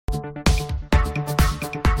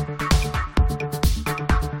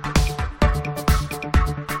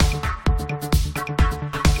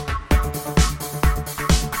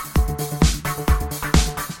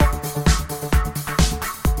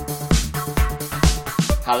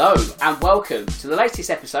Hello and welcome to the latest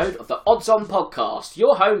episode of the Odds On podcast,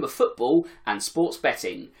 your home of football and sports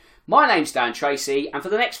betting. My name's Dan Tracy, and for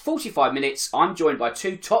the next 45 minutes I'm joined by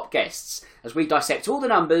two top guests as we dissect all the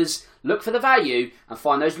numbers, look for the value and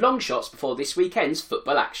find those long shots before this weekend's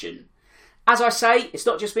football action. As I say, it's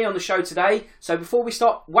not just me on the show today, so before we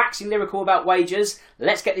start waxing lyrical about wagers,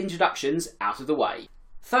 let's get the introductions out of the way.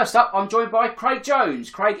 First up, I'm joined by Craig Jones.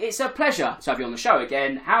 Craig, it's a pleasure to have you on the show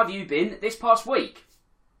again. How have you been this past week?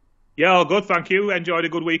 Yeah, all good, thank you. Enjoyed a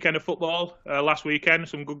good weekend of football last weekend.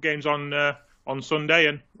 Some good games on Sunday,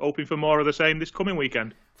 and hoping for more of the same this coming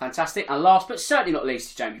weekend. Fantastic. And last but certainly not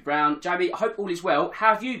least, Jamie Brown. Jamie, I hope all is well.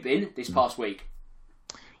 How have you been this past week?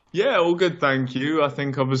 Yeah, all good, thank you. I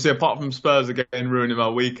think obviously apart from Spurs again ruining my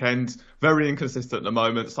weekend, very inconsistent at the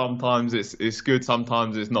moment. Sometimes it's good,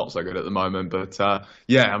 sometimes it's not so good at the moment. But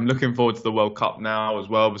yeah, I'm looking forward to the World Cup now as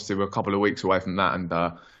well. Obviously we're a couple of weeks away from that,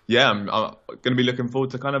 and yeah, I'm going to be looking forward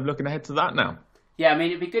to kind of looking ahead to that now. Yeah, I mean,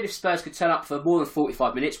 it'd be good if Spurs could turn up for more than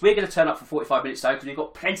 45 minutes. We're going to turn up for 45 minutes though, because we've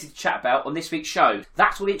got plenty to chat about on this week's show.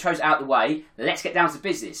 That's all the intros out the way. Let's get down to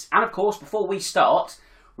business. And of course, before we start,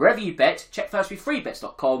 wherever you bet, check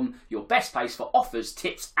firstlyfreebets.com, your best place for offers,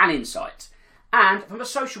 tips and insight. And from a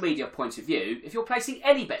social media point of view, if you're placing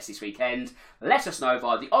any bets this weekend, let us know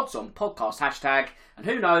via the Odds On podcast hashtag, and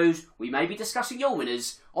who knows, we may be discussing your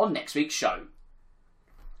winners on next week's show.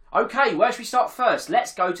 OK, where should we start first?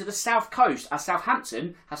 Let's go to the South Coast, as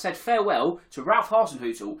Southampton have said farewell to Ralph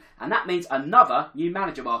Hasenhüttl, and that means another new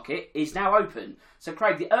manager market is now open. So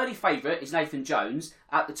Craig, the early favourite is Nathan Jones.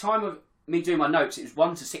 At the time of me doing my notes, it was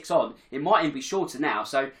 1-6 on. It might even be shorter now.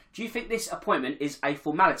 So do you think this appointment is a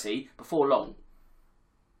formality before long?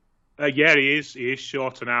 Yeah, he is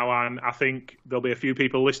shorter now, and I think there'll be a few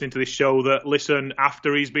people listening to this show that listen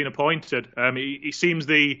after he's been appointed. He seems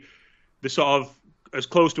the sort of as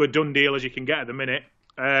close to a done deal as you can get at the minute.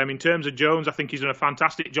 In terms of Jones, I think he's done a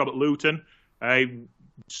fantastic job at Luton. He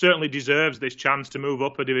certainly deserves this chance to move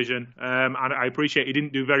up a division. And I appreciate he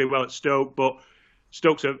didn't do very well at Stoke, but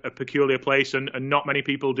Stoke's a peculiar place, and not many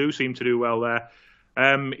people do seem to do well there.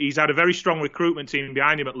 He's had a very strong recruitment team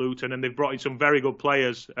behind him at Luton, and they've brought in some very good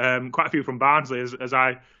players, quite a few from Barnsley, as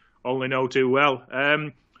I only know too well.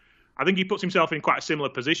 I think he puts himself in quite a similar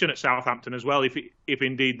position at Southampton as well, if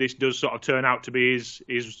indeed this does sort of turn out to be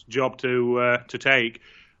his job to take.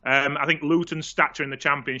 I think Luton's stature in the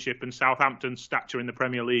Championship and Southampton's stature in the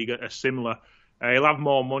Premier League are similar. He'll have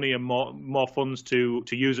more money and more funds to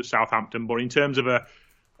use at Southampton, but in terms of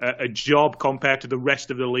a job compared to the rest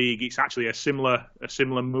of the league, it's actually a similar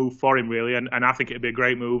move for him really, and I think it'd be a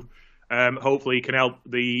great move. Hopefully, he can help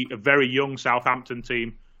the very young Southampton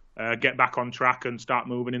team get back on track and start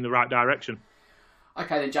moving in the right direction.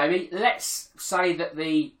 OK then, Jamie, let's say that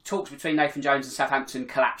the talks between Nathan Jones and Southampton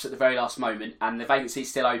collapse at the very last moment and the vacancy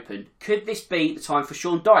is still open. Could this be the time for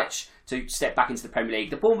Sean Dyche to step back into the Premier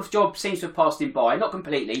League? The Bournemouth job seems to have passed him by, not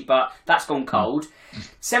completely, but that's gone cold.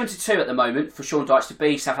 7-2 at the moment for Sean Dyche to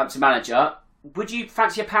be Southampton manager. Would you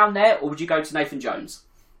fancy a pound there, or would you go to Nathan Jones?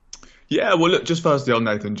 Yeah, well, look, just firstly on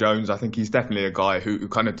Nathan Jones, I think he's definitely a guy who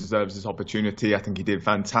kind of deserves this opportunity. I think he did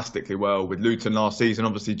fantastically well with Luton last season,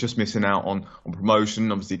 obviously just missing out on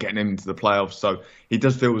promotion, obviously getting him into the playoffs. So he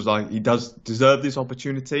does feel like he does deserve this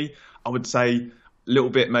opportunity. I would say a little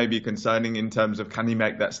bit maybe concerning in terms of can he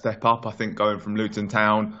make that step up. I think going from Luton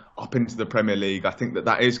Town up into the Premier League, I think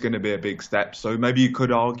that is going to be a big step. So maybe you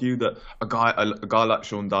could argue that a guy like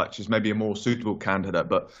Sean Dyche is maybe a more suitable candidate.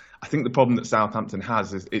 But I think the problem that Southampton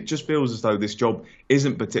has is it just feels as though this job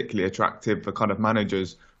isn't particularly attractive for kind of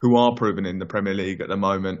managers who are proven in the Premier League at the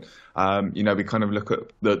moment. We kind of look at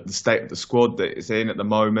the state of the squad that it's in at the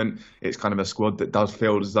moment. It's kind of a squad that does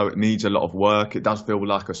feel as though it needs a lot of work. It does feel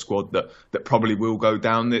like a squad that probably will go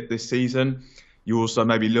down this season. You also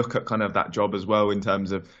maybe look at kind of that job as well in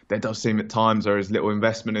terms of there does seem at times there is little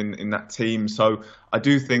investment in that team. So I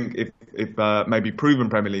do think if maybe proven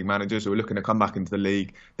Premier League managers who are looking to come back into the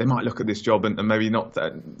league, they might look at this job and maybe not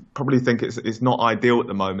probably think it's not ideal at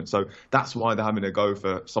the moment. So that's why they're having to go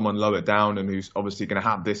for someone lower down and who's obviously going to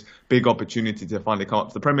have this big opportunity to finally come up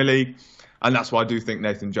to the Premier League. And that's why I do think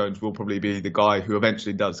Nathan Jones will probably be the guy who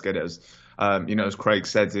eventually does get it. As Craig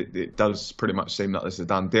said, it does pretty much seem like this is a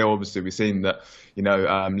done deal. Obviously, we've seen that,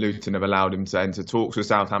 Luton have allowed him to enter talks with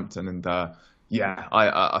Southampton. And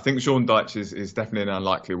I think Sean Dyche is definitely an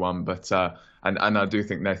unlikely one. But and I do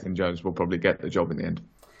think Nathan Jones will probably get the job in the end.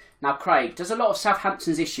 Now, Craig, does a lot of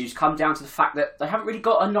Southampton's issues come down to the fact that they haven't really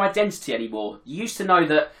got an identity anymore? You used to know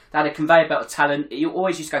that they had a conveyor belt of talent. You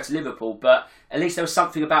always used to go to Liverpool, but at least there was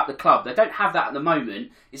something about the club. They don't have that at the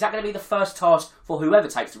moment. Is that going to be the first task for whoever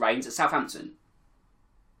takes the reins at Southampton?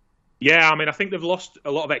 Yeah, I mean, I think they've lost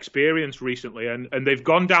a lot of experience recently, and they've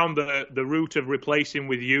gone down the route of replacing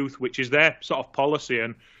with youth, which is their sort of policy.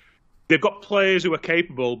 And they've got players who are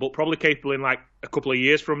capable, but probably capable in like a couple of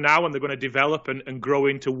years from now, and they're going to develop and grow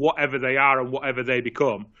into whatever they are and whatever they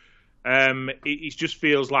become. It just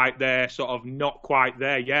feels like they're sort of not quite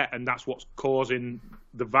there yet, and that's what's causing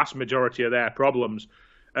the vast majority of their problems.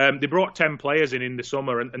 They brought 10 players in the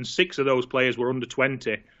summer, and 6 of those players were under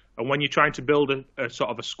 20. And when you're trying to build a sort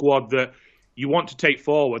of a squad that you want to take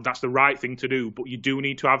forward, that's the right thing to do. But you do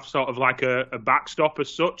need to have sort of like a backstop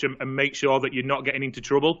as such, and make sure that you're not getting into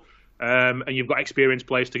trouble. And you've got experienced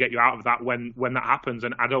players to get you out of that when that happens.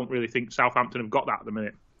 And I don't really think Southampton have got that at the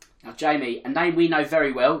minute. Now, Jamie, a name we know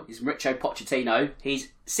very well is Mauricio Pochettino.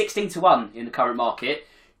 He's 16-1 in the current market.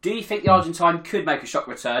 Do you think the Argentine could make a shock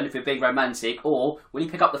return if we're being romantic, or will he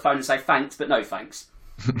pick up the phone and say thanks, but no thanks?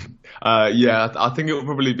 Yeah, I think it will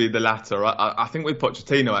probably be the latter. I think with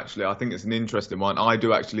Pochettino, actually, I think it's an interesting one. I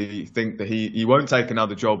do actually think that he won't take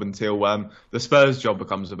another job until the Spurs job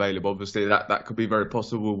becomes available. Obviously, that could be very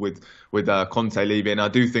possible with Conte leaving. I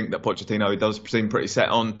do think that Pochettino does seem pretty set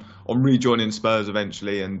on rejoining Spurs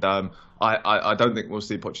eventually, and I don't think we'll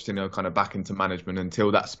see Pochettino kind of back into management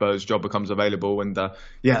until that Spurs job becomes available. And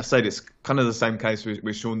yeah, I say it's kind of the same case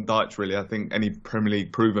with Sean Dyche, really. I think any Premier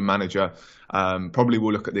League proven manager probably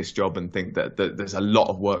will look at this job and think that there's a lot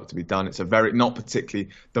of work to be done. It's a not particularly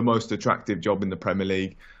the most attractive job in the Premier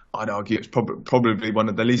League. I'd argue it's probably one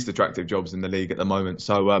of the least attractive jobs in the league at the moment.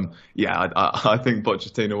 So yeah, I think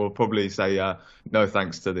Pochettino will probably say no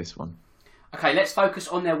thanks to this one. Okay, let's focus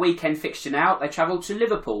on their weekend fixture now. They travel to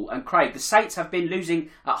Liverpool, and Craig, the Saints have been losing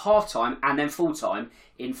at half-time and then full-time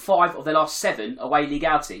in 5 of their last 7 away league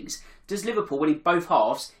outings. Does Liverpool winning both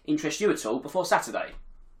halves interest you at all before Saturday?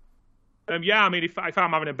 Yeah, I mean, if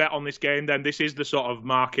I'm having a bet on this game, then this is the sort of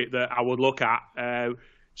market that I would look at.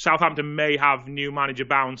 Southampton may have new manager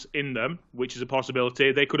bounce in them, which is a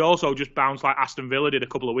possibility. They could also just bounce like Aston Villa did a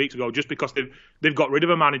couple of weeks ago, just because they've got rid of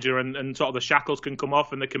a manager and sort of the shackles can come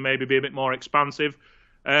off and they can maybe be a bit more expansive.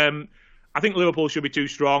 I think Liverpool should be too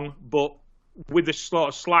strong, but with the sort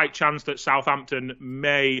of slight chance that Southampton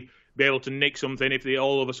may be able to nick something if they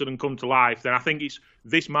all of a sudden come to life, then I think it's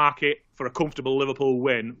this market for a comfortable Liverpool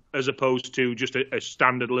win as opposed to just a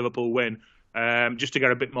standard Liverpool win. Just to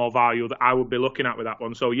get a bit more value that I would be looking at with that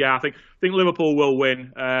one. So yeah, I think Liverpool will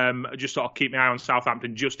win. Just sort of keep my eye on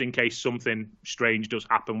Southampton just in case something strange does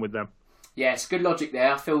happen with them. Yeah, it's good logic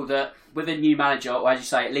there. I feel that with a new manager, or as you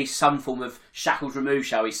say, at least some form of shackles removed,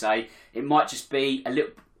 shall we say, it might just be a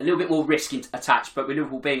little bit more risk attached. But with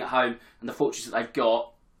Liverpool being at home and the fortunes that they've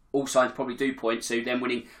got, all signs probably do point to them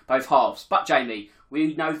winning both halves. But Jamie,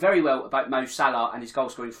 we know very well about Mo Salah and his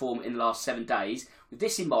goal-scoring form in the last 7 days. With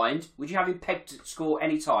this in mind, would you have him pegged to score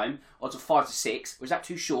any time, odds of 5-6, or is that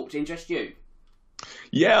too short to interest you?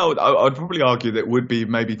 Yeah, I'd probably argue that it would be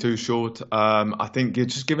maybe too short. I think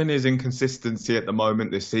just given his inconsistency at the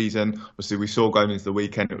moment this season, obviously we saw going into the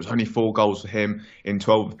weekend, it was only 4 goals for him in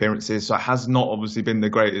 12 appearances. So it has not obviously been the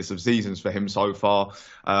greatest of seasons for him so far.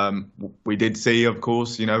 We did see, of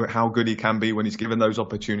course, how good he can be when he's given those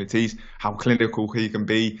opportunities, how clinical he can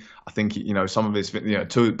be. I think, some of his,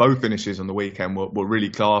 both finishes on the weekend were really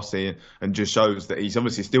classy and just shows that he's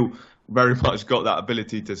obviously still very much got that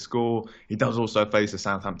ability to score. He does also face a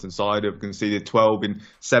Southampton side who have conceded 12 in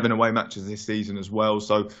 7 away matches this season as well.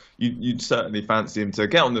 So you'd certainly fancy him to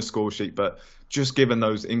get on the score sheet. But just given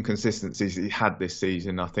those inconsistencies he had this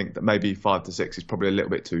season, I think that maybe 5-6 is probably a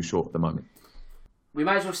little bit too short at the moment. We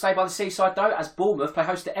may as well stay by the seaside though, as Bournemouth play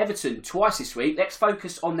host to Everton twice this week. Let's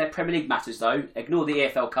focus on their Premier League matters though. Ignore the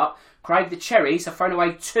EFL Cup. Craig, the Cherries have thrown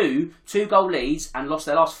away 2 2-goal leads and lost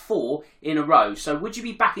their last 4 in a row. So would you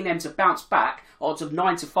be backing them to bounce back, odds of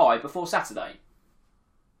 9-5 before Saturday?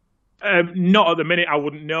 Not at the minute, I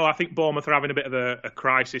wouldn't know. I think Bournemouth are having a bit of a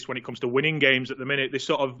crisis when it comes to winning games at the minute.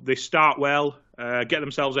 They start well, get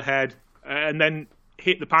themselves ahead, and then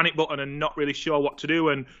hit the panic button and not really sure what to do,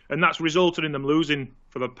 and that's resulted in them losing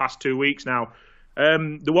for the past 2 weeks now.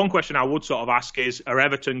 The one question I would sort of ask is, are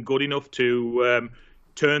Everton good enough to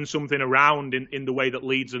turn something around in the way that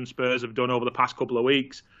Leeds and Spurs have done over the past couple of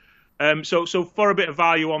weeks? So for a bit of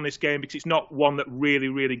value on this game, because it's not one that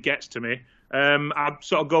really gets to me, I'd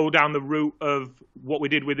sort of go down the route of what we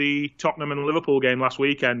did with the Tottenham and Liverpool game last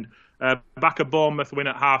weekend. Back a Bournemouth win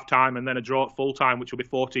at half-time and then a draw at full-time, which will be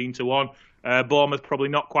 14-1. Bournemouth probably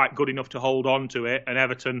not quite good enough to hold on to it, and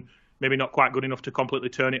Everton maybe not quite good enough to completely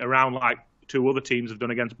turn it around like 2 other teams have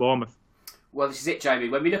done against Bournemouth. Well, this is it, Jamie.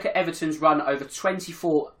 When we look at Everton's run over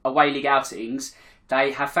 24 away league outings,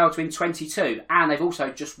 they have failed to win 22, and they've also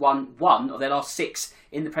just won 1 of their last 6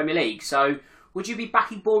 in the Premier League. So would you be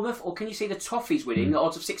backing Bournemouth, or can you see the Toffees winning at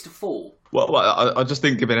odds of 6-4? Well, I just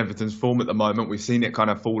think given Everton's form at the moment, we've seen it kind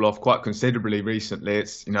of fall off quite considerably recently.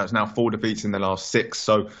 It's now 4 defeats in the last 6,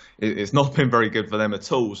 so it's not been very good for them at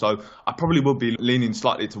all. So I probably would be leaning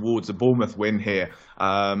slightly towards a Bournemouth win here.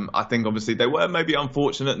 I think obviously they were maybe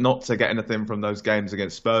unfortunate not to get anything from those games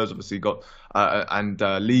against Spurs. Obviously got and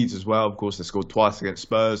Leeds as well. Of course, they scored twice against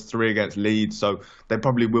Spurs, 3 against Leeds. So they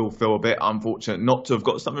probably will feel a bit unfortunate not to have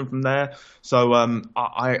got something from there. So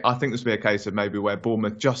I think this will be a case of maybe where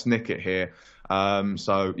Bournemouth just nick it here.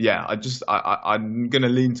 So yeah, I'm going to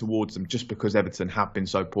lean towards them just because Everton have been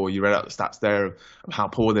so poor. You read out the stats there of how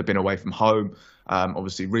poor they've been away from home.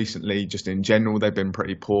 Obviously recently, just in general, they've been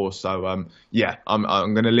pretty poor. So yeah, I'm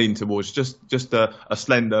going to lean towards just a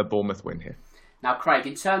slender Bournemouth win here. Now, Craig,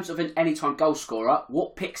 in terms of an anytime goal scorer,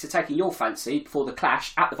 what picks are taking your fancy before the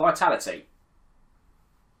clash at the Vitality?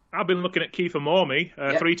 I've been looking at Kiefer Moorme,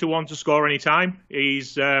 3-1 to score any time. He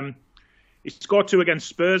scored 2 against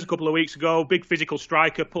Spurs a couple of weeks ago. Big physical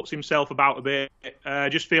striker, puts himself about a bit.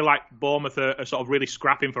 Just feel like Bournemouth are sort of really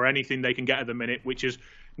scrapping for anything they can get at the minute, which is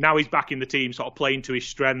now he's back in the team, sort of playing to his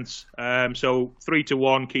strengths. So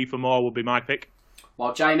 3-1, Kiefer Moore will be my pick.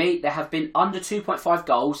 Well, Jamie, there have been under 2.5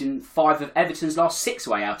 goals in 5 of Everton's last 6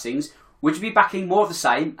 away outings. Would you be backing more of the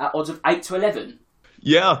same at odds of 8-11?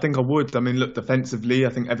 Yeah, I think I would. I mean, look, defensively, I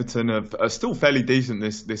think Everton are still fairly decent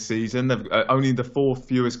this season. They've only the 4th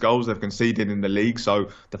fewest goals they've conceded in the league. So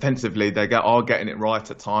defensively, they are getting it right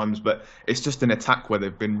at times. But it's just an attack where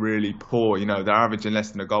they've been really poor. You know, they're averaging less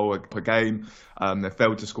than a goal per game. They've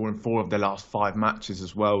failed to score in 4 of their last 5 matches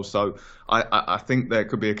as well. So I think there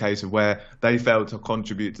could be a case of where they failed to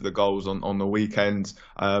contribute to the goals on the weekend.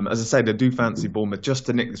 As I say, they do fancy Bournemouth just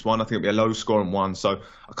to nick this one. I think it'll be a low-scoring one. So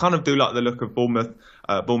I kind of do like the look of Bournemouth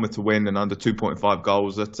to win and under 2.5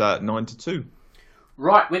 goals at 9-2.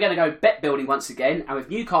 Right, we're going to go bet building once again, and with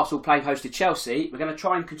Newcastle playing host to Chelsea, we're going to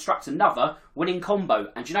try and construct another winning combo.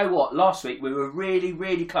 And do you know what? Last week we were really,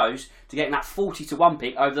 really close to getting that 40-1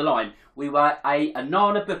 pick over the line. We were a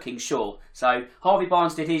Onana booking short. So Harvey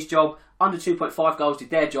Barnes did his job, under 2.5 goals did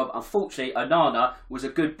their job. Unfortunately, Onana was a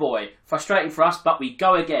good boy. Frustrating for us, but we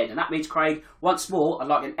go again. And that means, Craig, once more, I'd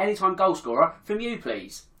like an anytime goal scorer from you,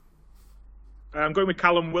 please. I'm going with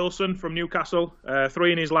Callum Wilson from Newcastle.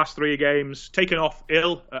 3 in his last 3 games. Taken off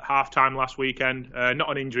ill at half-time last weekend. Not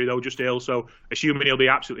an injury, though, just ill. So assuming he'll be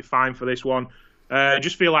absolutely fine for this one.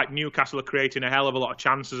 Just feel like Newcastle are creating a hell of a lot of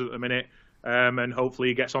chances at the minute. And hopefully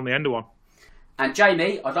he gets on the end of one. And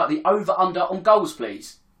Jamie, I'd like the over-under on goals,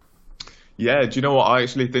 please. Yeah, do you know what? I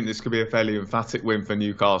actually think this could be a fairly emphatic win for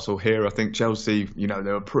Newcastle here. I think Chelsea, they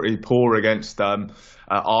were pretty poor against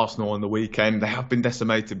Arsenal on the weekend. They have been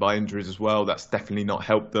decimated by injuries as well. That's definitely not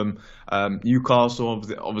helped them. Newcastle,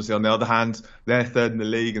 obviously, on the other hand, they're 3rd in the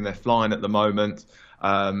league and they're flying at the moment.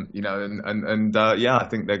 I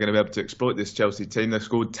think they're going to be able to exploit this Chelsea team. They've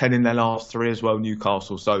scored 10 in their last 3 as well,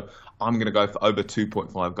 Newcastle. So I'm going to go for over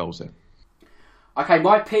 2.5 goals here. Okay,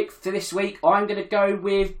 my pick for this week, I'm going to go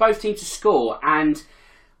with both teams to score, and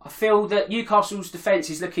I feel that Newcastle's defence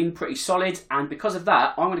is looking pretty solid, and because of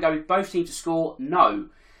that, I'm going to go with both teams to score no.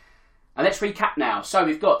 And let's recap now. So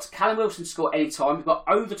we've got Callum Wilson to score any time, we've got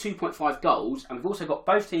over 2.5 goals, and we've also got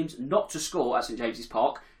both teams not to score at St James's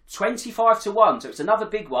Park, 25-1, so it's another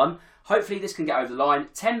big one. Hopefully this can get over the line.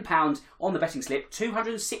 £10 on the betting slip,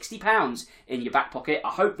 £260 in your back pocket. I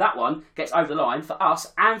hope that one gets over the line for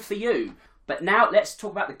us and for you. But now let's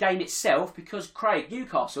talk about the game itself, because Craig,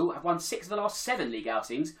 Newcastle have won 6 of the last 7 league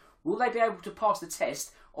outings. Will they be able to pass the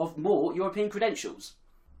test of more European credentials?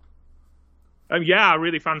 I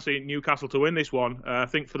really fancy Newcastle to win this one. I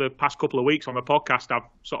think for the past couple of weeks on the podcast, I've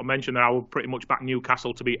sort of mentioned that I would pretty much back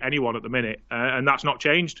Newcastle to beat anyone at the minute, and that's not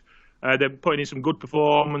changed. They're putting in some good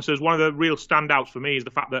performances. One of the real standouts for me is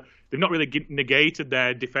the fact that they've not really negated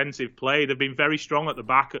their defensive play. They've been very strong at the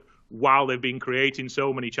back while they've been creating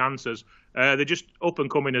so many chances. They're just up and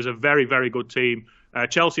coming as a very, very good team.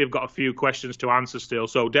 Chelsea have got a few questions to answer still,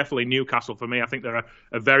 so definitely Newcastle for me. I think they're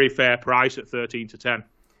a very fair price at 13-10.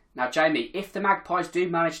 Now, Jamie, if the Magpies do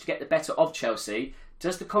manage to get the better of Chelsea,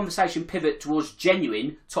 does the conversation pivot towards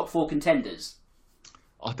genuine top 4 contenders?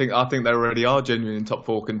 I think they already are genuine top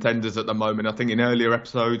 4 contenders at the moment. I think in earlier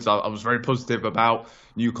episodes I was very positive about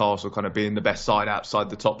Newcastle kind of being the best side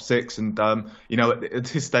outside the top 6, and at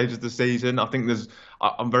this stage of the season, I think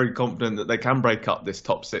I'm very confident that they can break up this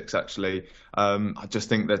top 6. Actually, I just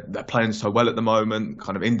think that they're playing so well at the moment.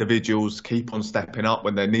 Kind of individuals keep on stepping up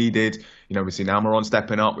when they're needed. We've seen Almiron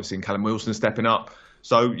stepping up, we've seen Callum Wilson stepping up.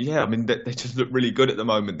 So yeah, I mean they just look really good at the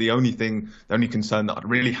moment. The only concern that I'd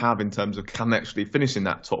really have in terms of can they actually finish in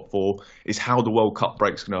that top four is how the World Cup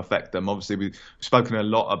break's going to affect them. Obviously, we've spoken a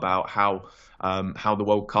lot about how the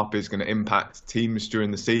World Cup is going to impact teams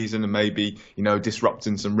during the season and maybe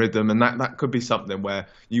disrupting some rhythm, and that could be something where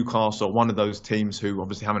Newcastle are one of those teams who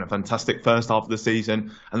obviously having a fantastic first half of the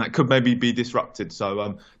season, and that could maybe be disrupted.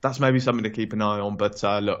 So that's maybe something to keep an eye on. But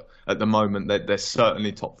look, at the moment they're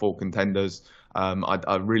certainly top four contenders.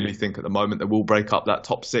 I really think at the moment they will break up that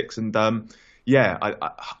top six, and I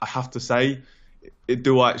have to say,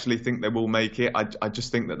 do I actually think they will make it? I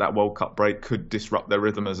just think that World Cup break could disrupt their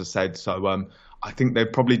rhythm, as I said. So I think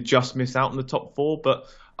they'd probably just miss out on the top four, but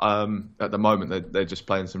at the moment they're just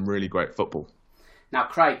playing some really great football. Now,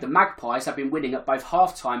 Craig, the Magpies have been winning at both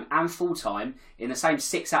half-time and full-time in the same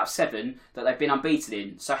 6 out of 7 that they've been unbeaten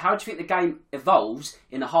in. So how do you think the game evolves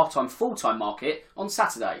in the half-time, full-time market on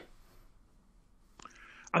Saturday?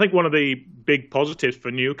 I think one of the big positives for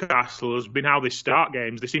Newcastle has been how they start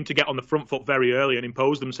games. They seem to get on the front foot very early and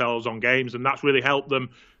impose themselves on games, and that's really helped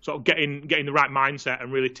them sort of getting the right mindset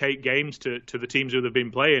and really take games to the teams who they've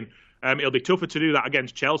been playing. It'll be tougher to do that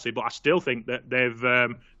against Chelsea, but I still think that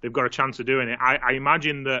they've got a chance of doing it. I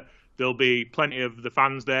imagine that there'll be plenty of the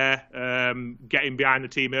fans there getting behind the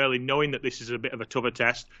team early, knowing that this is a bit of a tougher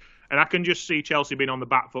test. And I can just see Chelsea being on the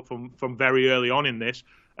back foot from very early on in this.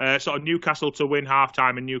 Sort of Newcastle to win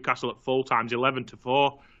half-time and Newcastle at full-time is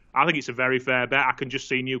 11-4. I think it's a very fair bet. I can just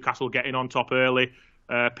see Newcastle getting on top early,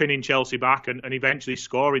 pinning Chelsea back and eventually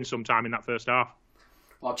scoring sometime in that first half.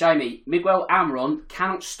 Well, Jamie, Miguel Almiron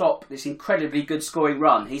cannot stop this incredibly good scoring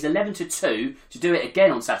run. He's 11-2 to do it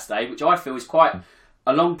again on Saturday, which I feel is quite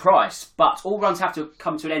a long price. But all runs have to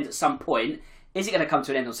come to an end at some point. Is it going to come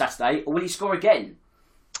to an end on Saturday, or will he score again?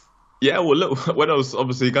 Yeah, well, look, when I was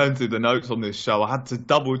obviously going through the notes on this show, I had to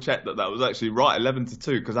double check that was actually right, 11-2,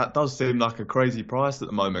 because that does seem like a crazy price at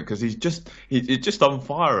the moment, because he's just on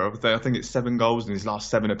fire. I think it's 7 goals in his last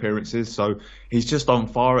 7 appearances, so he's just on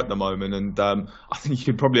fire at the moment, and I think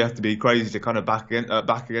you'd probably have to be crazy to kind of back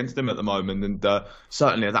against him at the moment, and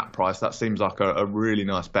certainly at that price, that seems like a really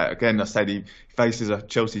nice bet. Again, I said he faces a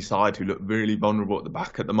Chelsea side who look really vulnerable at the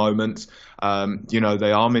back at the moment.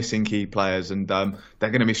 They are missing key players, and they're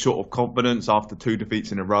going to be short of confidence after 2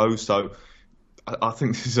 defeats in a row. So I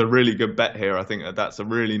think this is a really good bet here. I think that's a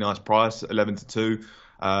really nice price, 11-2.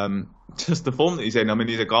 Just the form that he's in. I mean,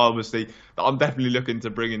 he's a guy obviously that I'm definitely looking to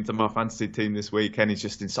bring into my fantasy team this weekend. He's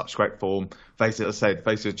just in such great form. Faces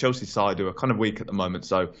a Chelsea side who are kind of weak at the moment.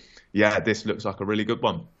 So yeah, this looks like a really good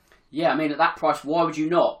one. Yeah, I mean, at that price, why would you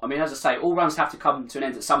not? I mean, as I say, all runs have to come to an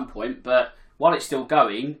end at some point, but while it's still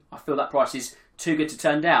going, I feel that price is too good to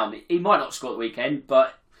turn down. He might not score at the weekend,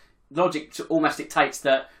 but logic almost dictates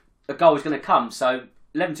that a goal is going to come. So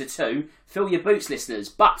 11-2, fill your boots, listeners.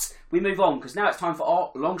 But we move on, because now it's time for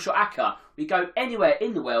our long shot ACCA. We go anywhere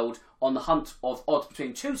in the world on the hunt of odds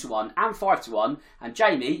between 2-1 and 5-1. And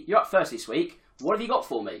Jamie, you're up first this week. What have you got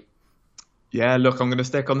for me? Yeah, look, I'm going to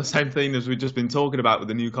stick on the same theme as we've just been talking about with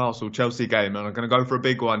the Newcastle-Chelsea game, and I'm going to go for a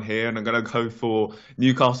big one here, and I'm going to go for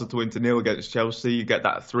Newcastle to win 2-0 against Chelsea. You get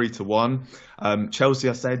that at 3-1. Chelsea,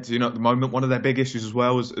 I said, at the moment, one of their big issues as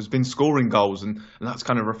well has been scoring goals, and that's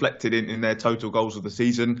kind of reflected in their total goals of the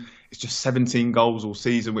season. It's just 17 goals all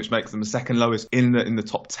season, which makes them the second lowest in the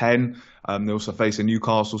top 10. They also face a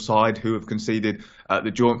Newcastle side who have conceded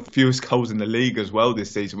the joint fewest goals in the league as well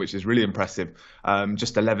this season, which is really impressive.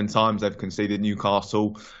 Just 11 times they've conceded,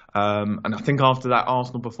 Newcastle. And I think after that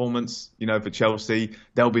Arsenal performance, for Chelsea,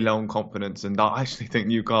 they'll be low on confidence. And I actually think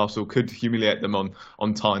Newcastle could humiliate them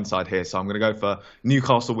on Tyneside here. So I'm going to go for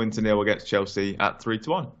Newcastle win 2-0 against Chelsea at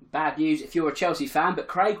 3-1. Bad news if you're a Chelsea fan. But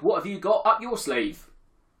Craig, what have you got up your sleeve?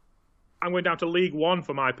 I'm going down to League One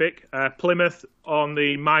for my pick. Plymouth on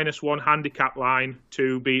the -1 handicap line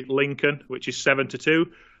to beat Lincoln, which is 7-2.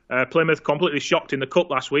 Plymouth completely shocked in the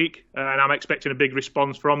cup last week, and I'm expecting a big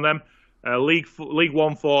response from them. League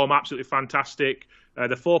One form, absolutely fantastic.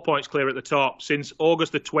 They're 4 points clear at the top. Since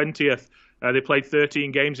August the 20th, they played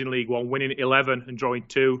 13 games in League One, winning 11 and drawing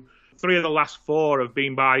 2. 3 of the last 4 have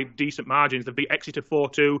been by decent margins. They've beat Exeter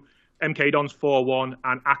 4-2, MK Dons 4-1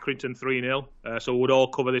 and Accrington 3-0. So would all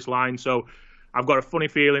cover this line. So I've got a funny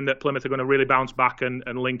feeling that Plymouth are going to really bounce back and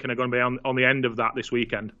Lincoln are going to be on the end of that this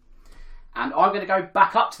weekend. And I'm going to go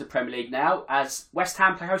back up to the Premier League now as West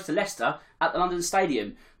Ham play host to Leicester at the London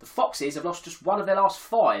Stadium. The Foxes have lost just 1 of their last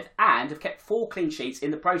 5 and have kept 4 clean sheets in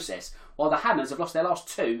the process, while the Hammers have lost their last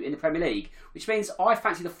 2 in the Premier League, which means I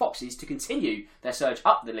fancy the Foxes to continue their surge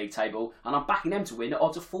up the league table, and I'm backing them to win at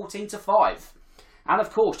odds of 14-5. And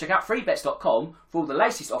of course, check out freebets.com for all the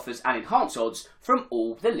latest offers and enhanced odds from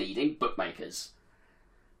all the leading bookmakers.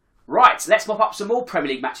 Right, let's mop up some more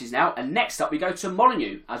Premier League matches now. And next up we go to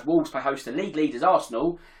Molineux as Wolves play host to league leaders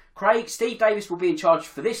Arsenal. Craig, Steve Davis will be in charge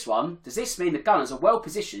for this one. Does this mean the Gunners are well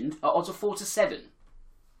positioned at odds of 4-7?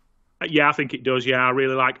 Yeah, I think it does. Yeah, I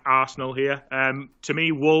really like Arsenal here. To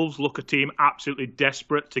me, Wolves look a team absolutely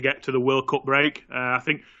desperate to get to the World Cup break. I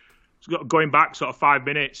think going back sort of 5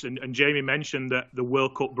 minutes, and Jamie mentioned that the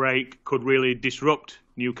World Cup break could really disrupt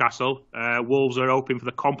Newcastle. Wolves are hoping for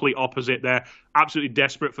the complete opposite. They're absolutely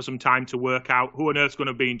desperate for some time to work out who on earth's going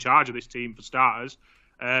to be in charge of this team for starters,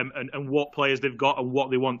 and what players they've got and what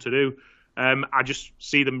they want to do. I just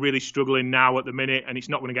see them really struggling now at the minute, and it's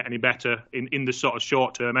not going to get any better in the sort of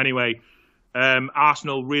short term anyway.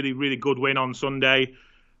 Arsenal, really, really good win on Sunday.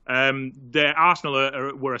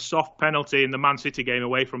 Arsenal were a soft penalty in the Man City game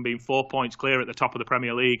away from being 4 points clear at the top of the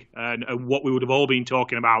Premier League, and what we would have all been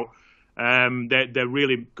talking about. They're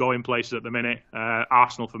really going places at the minute.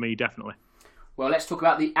 Arsenal for me, definitely. Well, let's talk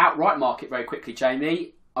about the outright market very quickly,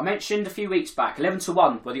 Jamie. I mentioned a few weeks back,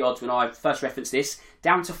 11-1 were the odds when I first referenced this,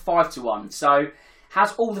 down to 5-1. So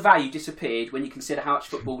has all the value disappeared when you consider how much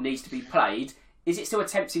football needs to be played? Is it still a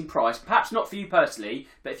tempting price? Perhaps not for you personally,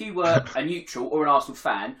 but if you were a neutral or an Arsenal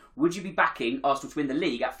fan, would you be backing Arsenal to win the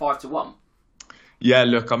league at 5-1? Yeah,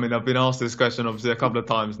 look, I mean, I've been asked this question obviously a couple of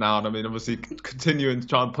times now, and I mean, obviously continuing to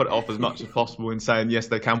try and put it off as much as possible in saying, yes,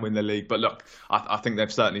 they can win the league. But look, I think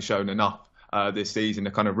they've certainly shown enough this season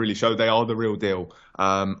to kind of really show they are the real deal.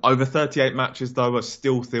 Over 38 matches, though, I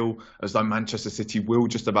still feel as though Manchester City will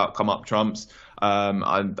just about come up trumps.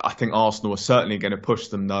 I think Arsenal are certainly going to push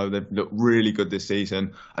them, though. They've looked really good this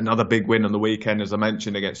season. Another big win on the weekend, as I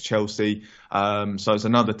mentioned, against Chelsea. So it's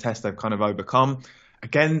another test they've kind of overcome.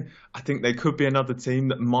 Again, I think they could be another team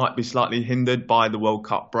that might be slightly hindered by the World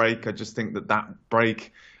Cup break. I just think that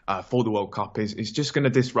break for the World Cup is just going to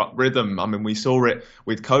disrupt rhythm. I mean, we saw it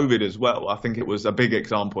with COVID as well. I think it was a big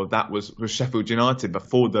example of that was Sheffield United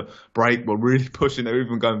before the break were really pushing. They were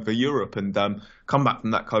even going for Europe and come back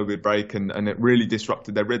from that COVID break and it really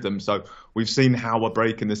disrupted their rhythm. So we've seen how a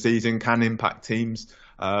break in the season can impact teams.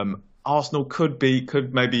 Arsenal could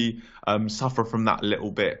maybe suffer from that a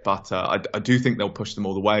little bit, but I do think they'll push them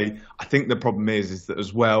all the way. I think the problem is that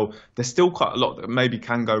as well, there's still quite a lot that maybe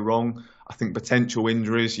can go wrong. I think potential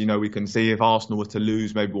injuries, we can see if Arsenal were to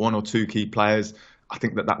lose maybe one or two key players, I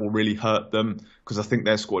think that will really hurt them because I think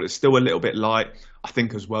their squad is still a little bit light. I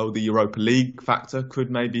think as well the Europa League factor could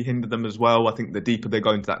maybe hinder them as well. I think the deeper they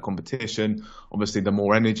go into that competition, obviously the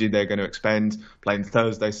more energy they're going to expend. Playing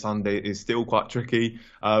Thursday, Sunday is still quite tricky.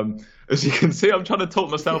 As you can see, I'm trying to talk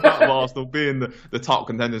myself out of Arsenal being the top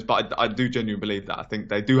contenders, but I do genuinely believe that. I think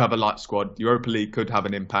they do have a light squad. Europa League could have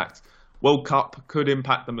an impact. World Cup could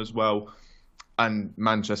impact them as well. And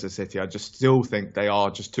Manchester City, I just still think they are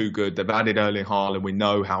just too good. They've added Erling Haaland. We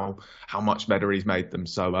know how much better he's made them.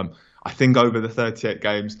 So I think over the 38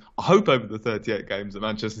 games, I hope over the 38 games that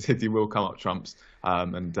Manchester City will come up trumps.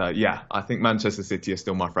 I think Manchester City are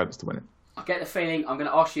still my favourites to win it. I get the feeling I'm going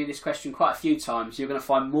to ask you this question quite a few times. You're going to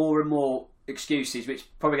find more and more excuses, which are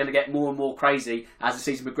probably going to get more and more crazy as the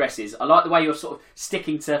season progresses. I like the way you're sort of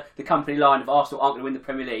sticking to the company line of Arsenal aren't going to win the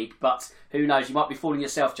Premier League, but who knows, you might be fooling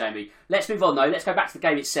yourself, Jamie. Let's move on though, let's go back to the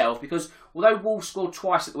game itself, because although Wolves scored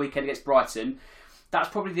twice at the weekend against Brighton, that's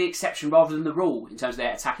probably the exception rather than the rule in terms of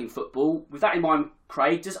their attacking football. With that in mind,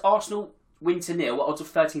 Craig, does Arsenal win to nil at odds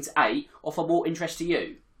of 13-8 offer more interest to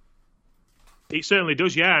you? It certainly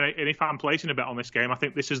does, yeah. And if I'm placing a bet on this game, I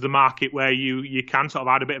think this is the market where you can sort of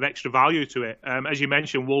add a bit of extra value to it. As you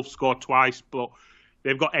mentioned, Wolves scored twice, but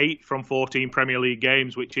they've got 8 from 14 Premier League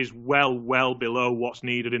games, which is well below what's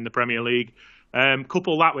needed in the Premier League.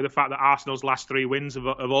 Couple that with the fact that Arsenal's last 3 wins have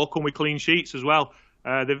all come with clean sheets as well.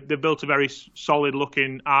 They've built a very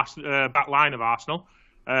solid-looking back line of Arsenal.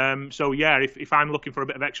 If I'm looking for a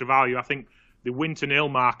bit of extra value, I think the win to nil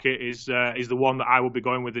market is the one that I will be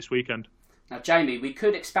going with this weekend. Now, Jamie, we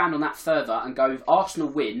could expand on that further and go with Arsenal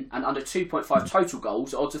win and under 2.5 total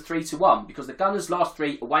goals at odds of 3-1, because the Gunners' last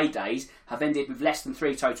 3 away days have ended with less than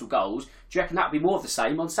 3 total goals. Do you reckon that would be more of the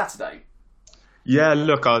same on Saturday? Yeah,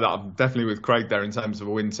 look, I'm definitely with Craig there in terms of a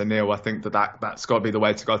win to nil. I think that's got to be the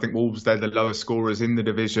way to go. I think Wolves, they're the lowest scorers in the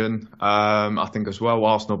division. I think as well,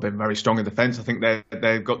 Arsenal have been very strong in defence. I think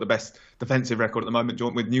they've got the best defensive record at the moment,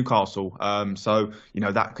 joint with Newcastle.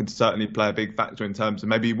 That could certainly play a big factor in terms of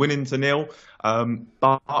maybe winning to nil.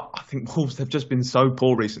 But I think Wolves, they've just been so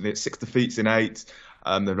poor recently. It's 6 defeats in 8.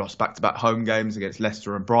 They've lost back-to-back home games against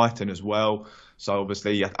Leicester and Brighton as well. So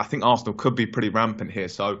obviously, I think Arsenal could be pretty rampant here.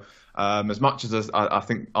 So as much as I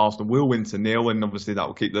think Arsenal will win to nil, and obviously that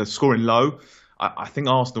will keep the scoring low, I think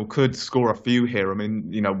Arsenal could score a few here. I mean,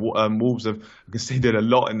 Wolves have conceded a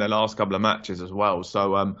lot in their last couple of matches as well.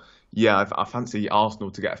 So, yeah, I fancy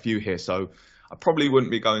Arsenal to get a few here. So I probably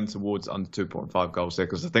wouldn't be going towards under 2.5 goals there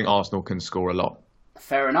because I think Arsenal can score a lot.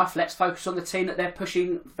 Fair enough. Let's focus on the team that they're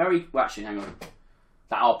pushing very... Well, actually, hang on.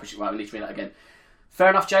 That are pushing... Right, we need to read that again. Fair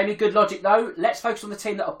enough, Jamie. Good logic, though. Let's focus on the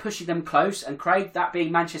team that are pushing them close. And Craig, that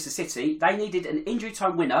being Manchester City, they needed an injury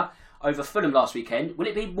time winner over Fulham last weekend. Will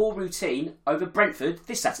it be more routine over Brentford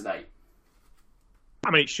this Saturday? I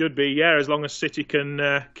mean, it should be, yeah, as long as City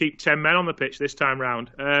can keep 10 men on the pitch this time round.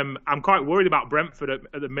 I'm quite worried about Brentford at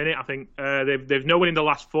the minute. I think they've no win in the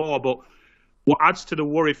last 4, but what adds to the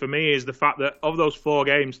worry for me is the fact that of those 4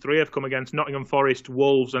 games, 3 have come against Nottingham Forest,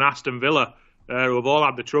 Wolves and Aston Villa, who have all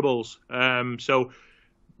had the troubles. So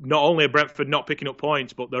not only are Brentford not picking up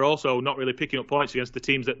points, but they're also not really picking up points against the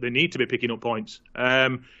teams that they need to be picking up points.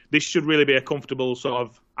 This should really be a comfortable sort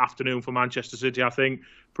of afternoon for Manchester City, I think.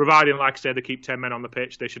 Providing, like I said, they keep 10 men on the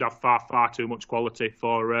pitch, they should have far too much quality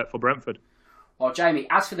for Brentford. Well, Jamie,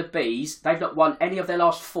 as for the Bees, they've not won any of their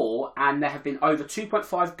last 4, and there have been over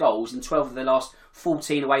 2.5 goals in 12 of their last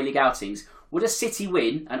 14 away league outings. Would a City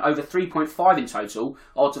win and over 3.5 in total,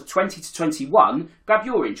 odds of 20 to 21, grab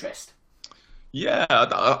your interest? Yeah,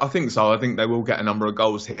 I think so. I think they will get a number of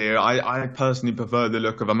goals here. I personally prefer the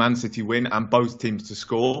look of a Man City win and both teams to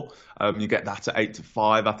score. You get that at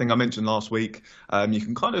 8-5. I think I mentioned last week, you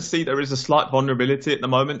can kind of see there is a slight vulnerability at the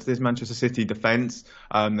moment to this Manchester City defence.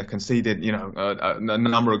 They conceded, a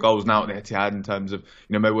number of goals now at the Etihad in terms of,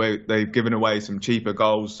 maybe they've given away some cheaper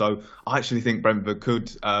goals. So I actually think Brentford could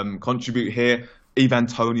contribute here. Ivan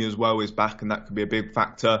Toney as well is back, and that could be a big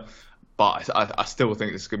factor. But I still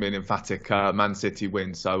think this is going to be an emphatic Man City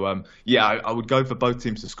win. So, I would go for both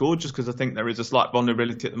teams to score just because I think there is a slight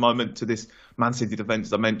vulnerability at the moment to this Man City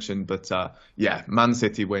defence I mentioned. But, Man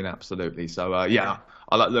City win, absolutely. So, I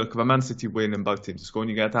like the look of a Man City win and both teams to score, and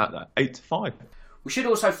you get that 8-5. We should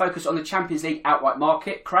also focus on the Champions League outright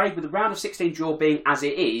market. Craig, with the round of 16 draw being as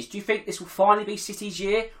it is, do you think this will finally be City's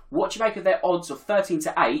year? What do you make of their odds of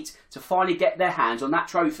 13-8 to finally get their hands on that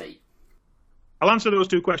trophy? I'll answer those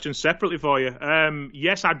 2 questions separately for you.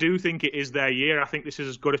 Yes, I do think it is their year. I think this is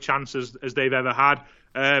as good a chance as they've ever had.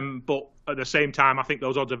 But at the same time, I think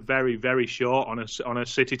those odds are very, very short on a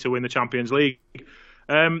City to win the Champions League.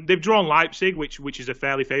 They've drawn Leipzig, which is a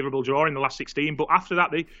fairly favourable draw in the last 16. But after that,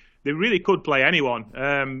 they really could play anyone.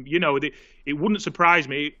 It wouldn't surprise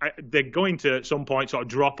me. They're going to at some point sort of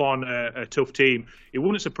drop on a tough team. It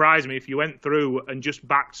wouldn't surprise me if you went through and just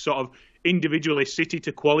backed sort of individually City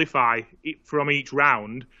to qualify from each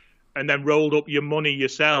round and then rolled up your money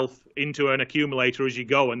yourself into an accumulator as you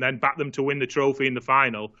go and then back them to win the trophy in the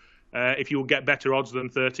final. If you will get better odds than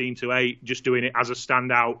 13-8 just doing it as a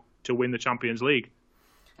standout to win the Champions League.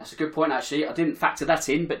 That's a good point, actually. I didn't factor that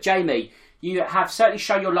in. But Jamie, you have certainly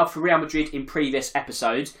shown your love for Real Madrid in previous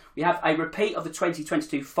episodes. We have a repeat of the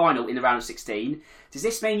 2022 final in the round of 16. Does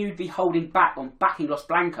this mean you'd be holding back on backing Los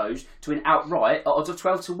Blancos to win outright at odds of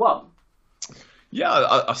 12-1? Yeah,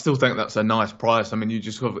 I still think that's a nice price. I mean, you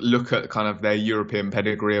just sort of look at kind of their European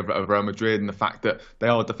pedigree of Real Madrid and the fact that they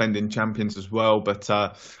are defending champions as well. But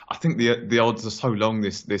I think the odds are so long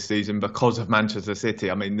this season because of Manchester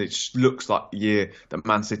City. I mean, it looks like the year that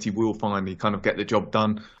Man City will finally kind of get the job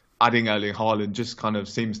done. Adding Erling Haaland just kind of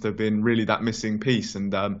seems to have been really that missing piece.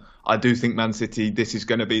 And I do think Man City, this is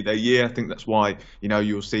going to be their year. I think that's why,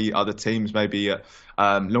 you'll see other teams maybe at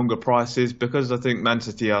longer prices because I think Man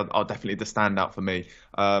City are definitely the standout for me.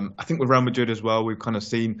 I think with Real Madrid as well, we've kind of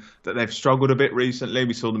seen that they've struggled a bit recently.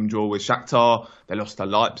 We saw them draw with Shakhtar. They lost to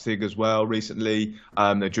Leipzig as well recently.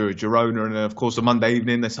 They drew with Girona. And then, of course, on Monday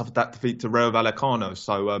evening, they suffered that defeat to Rayo Vallecano.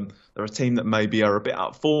 So they're a team that maybe are a bit out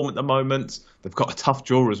of form at the moment. They've got a tough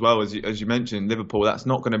draw as well, as you mentioned, Liverpool. That's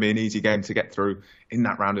not going to be an easy game to get through in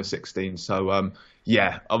that round of 16. So,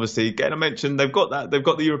 obviously, getting a mention, they've got that. They've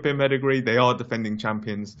got the European pedigree. They are defending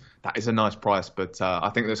champions. That is a nice price, but I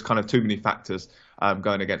think there's kind of too many factors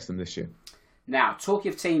going against them this year. Now,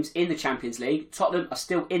 talking of teams in the Champions League, Tottenham are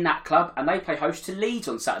still in that club and they play host to Leeds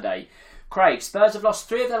on Saturday. Craig, Spurs have lost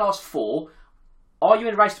 3 of their last 4. Are you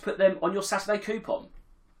in a race to put them on your Saturday coupon?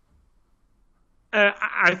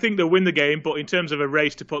 I think they'll win the game, but in terms of a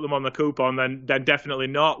race to put them on the coupon, then definitely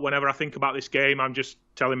not. Whenever I think about this game, I'm just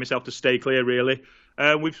telling myself to stay clear, really.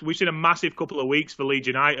 We've seen a massive couple of weeks for Leeds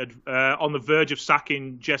United, on the verge of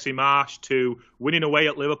sacking Jesse Marsch to winning away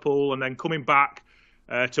at Liverpool and then coming back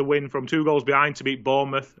to win from 2 goals behind to beat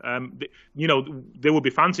Bournemouth. They would be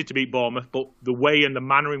fancied to beat Bournemouth, but the way and the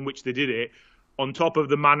manner in which they did it, on top of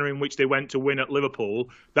the manner in which they went to win at Liverpool,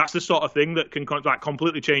 that's the sort of thing that can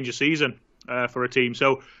completely change a season for a team.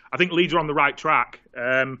 So I think Leeds are on the right track.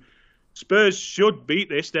 Spurs should beat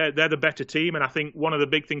this. They're the better team, and I think one of the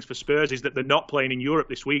big things for Spurs is that they're not playing in Europe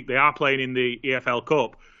this week. They are playing in the EFL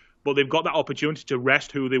Cup, but they've got that opportunity to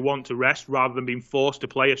rest who they want to rest rather than being forced to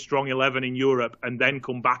play a strong 11 in Europe and then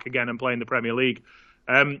come back again and play in the Premier League.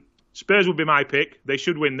 Spurs would be my pick. They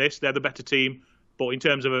should win this. They're the better team. But in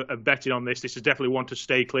terms of betting on this is definitely one to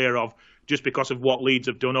stay clear of just because of what Leeds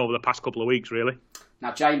have done over the past couple of weeks, really.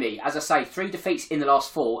 Now, Jamie, as I say, 3 defeats in the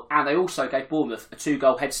last 4, and they also gave Bournemouth a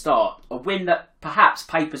 2-goal head start. A win that perhaps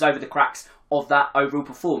papers over the cracks of that overall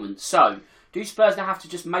performance. So, do Spurs now have to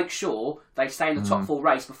just make sure they stay in the top 4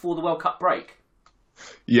 race before the World Cup break?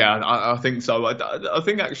 Yeah, I think so. I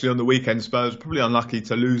think actually on the weekend, Spurs were probably unlucky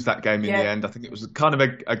to lose that game in the end. I think it was kind of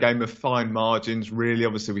a game of fine margins, really.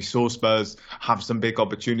 Obviously, we saw Spurs have some big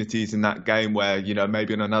opportunities in that game where, you know,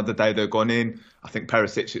 maybe on another day they've gone in. I think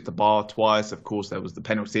Perisic hit the bar twice. Of course, there was the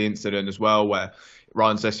penalty incident as well where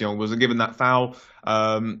Ryan Sessegnon wasn't given that foul.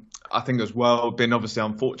 I think as well, been obviously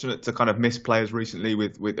unfortunate to kind of miss players recently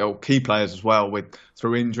with key players as well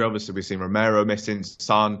through injury. Obviously, we've seen Romero missing,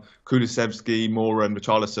 Son, Kulusevski, Moura and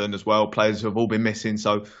Richarlison as well. Players who have all been missing.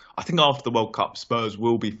 So I think after the World Cup, Spurs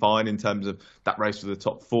will be fine in terms of that race for the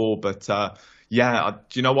top 4. But do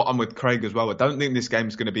you know what? I'm with Craig as well. I don't think this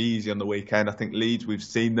game's going to be easy on the weekend. I think Leeds, we've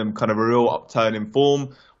seen them kind of a real upturn in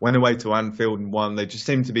form. Went away to Anfield and won. They just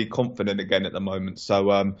seem to be confident again at the moment. So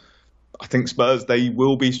I think Spurs, they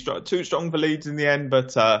will be too strong for Leeds in the end.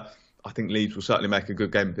 But I think Leeds will certainly make a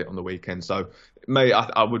good game of it on the weekend. So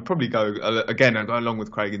I would probably go, again, I go along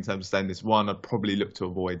with Craig in terms of saying this one, I'd probably look to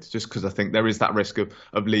avoid just because I think there is that risk of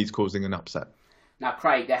Leeds causing an upset. Now,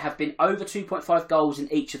 Craig, there have been over 2.5 goals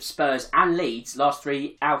in each of Spurs and Leeds' last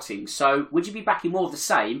 3 outings. So would you be backing more of the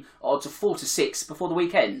same, odds of 4-6 before the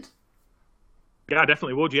weekend? Yeah, I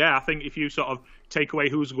definitely would. Yeah, I think if you sort of take away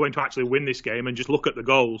who's going to actually win this game and just look at the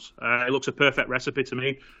goals, it looks a perfect recipe to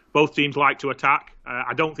me. Both teams like to attack.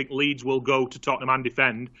 I don't think Leeds will go to Tottenham and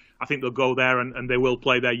defend. I think they'll go there and they will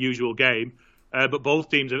play their usual game. But both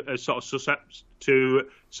teams are sort of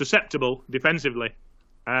susceptible defensively.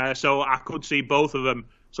 So I could see both of them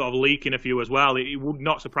sort of leaking a few as well. It would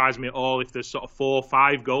not surprise me at all if there's sort of 4 or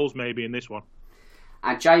 5 goals maybe in this one.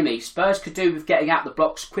 And Jamie, Spurs could do with getting out the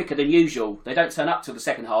blocks quicker than usual. They don't turn up till the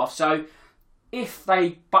second half, so if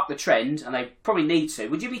they buck the trend, and they probably need to,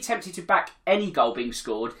 would you be tempted to back any goal being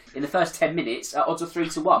scored in the first 10 minutes at odds of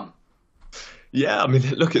 3-1? Yeah, I mean,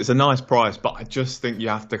 look, it's a nice price, but I just think you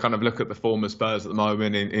have to kind of look at the form of Spurs at the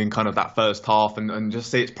moment in kind of that first half and just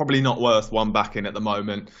see it's probably not worth one backing at the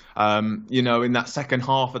moment. You know, in that second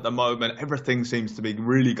half at the moment, everything seems to be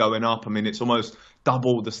really going up. I mean, it's almost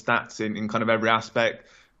double the stats in kind of every aspect.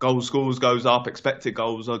 Goal scores goes up, expected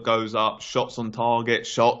goals goes up, shots on target,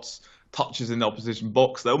 shots, touches in the opposition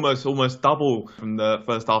box. They almost double from the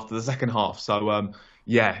first half to the second half. So,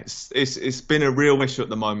 it's been a real issue at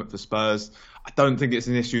the moment for Spurs. I don't think it's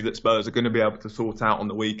an issue that Spurs are going to be able to sort out on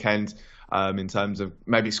the weekend in terms of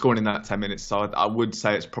maybe scoring in that 10 minutes. So I would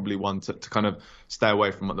say it's probably one to kind of stay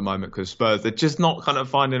away from at the moment because Spurs, they're just not kind of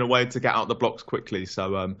finding a way to get out the blocks quickly.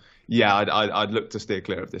 So, I'd look to steer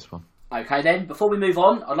clear of this one. Okay then, before we move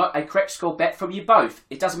on, I'd like a correct score bet from you both.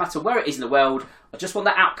 It doesn't matter where it is in the world, I just want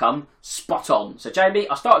that outcome spot on. So Jamie,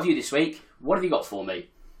 I'll start with you this week. What have you got for me?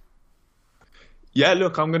 Yeah,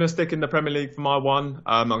 look, I'm going to stick in the Premier League for my one.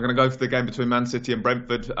 I'm going to go for the game between Man City and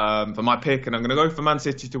Brentford for my pick, and I'm going to go for Man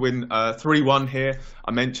City to win 3-1 here.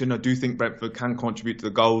 I mentioned I do think Brentford can contribute to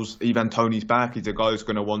the goals. Ivan Toney's back. He's a guy who's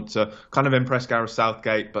going to want to kind of impress Gareth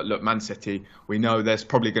Southgate. But look, Man City, we know there's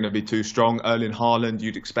probably going to be too strong. Erling Haaland,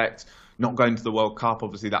 you'd expect, not going to the World Cup,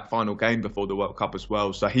 obviously that final game before the World Cup as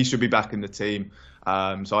well. So he should be back in the team.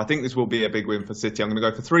 So I think this will be a big win for City. I'm going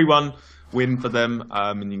to go for 3-1 win for them,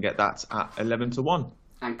 and you can get that at 11-1.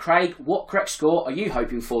 And Craig, what correct score are you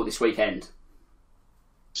hoping for this weekend?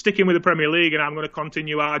 Sticking with the Premier League, and I'm going to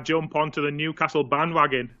continue our jump onto the Newcastle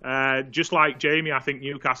bandwagon. Just like Jamie, I think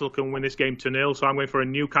Newcastle can win this game 2-0, so I'm going for a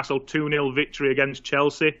Newcastle 2-0 victory against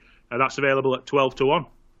Chelsea. That's available at 12-1.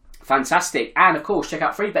 Fantastic. And of course, check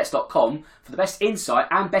out freebets.com for the best insight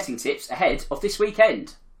and betting tips ahead of this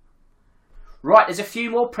weekend. Right, there's a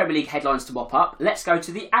few more Premier League headlines to mop up. Let's go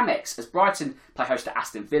to the Amex as Brighton play host to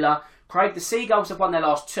Aston Villa. Craig, the Seagulls have won their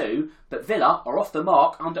last 2, but Villa are off the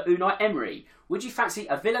mark under Unai Emery. Would you fancy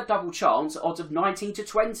a Villa double chance at odds of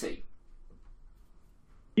 19-20?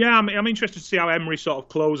 Yeah, I'm interested to see how Emery sort of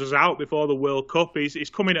closes out before the World Cup.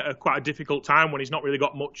 He's coming at quite a difficult time when he's not really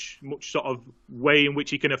got much sort of way in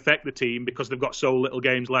which he can affect the team because they've got so little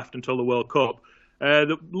games left until the World Cup.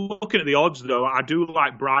 Looking at the odds, though, I do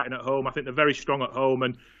like Brighton at home. I think they're very strong at home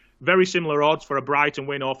and very similar odds for a Brighton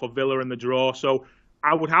win off of Villa and the draw. So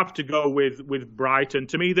I would have to go with Brighton.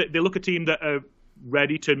 To me, they look a team that are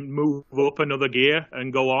ready to move up another gear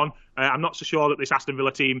and go on. I'm not so sure that this Aston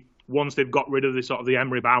Villa team, once they've got rid of the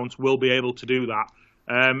Emery bounce, will be able to do that.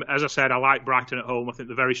 As I said, I like Brighton at home. I think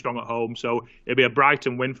they're very strong at home, so it'll be a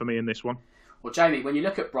Brighton win for me in this one. Well, Jamie, when you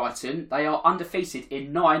look at Brighton, they are undefeated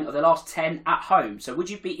in 9 of their last 10 at home. So would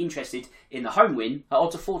you be interested in the home win at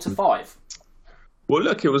odds of 4-5? Well,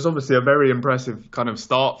 look, it was obviously a very impressive kind of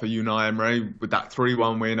start for Unai Emery with that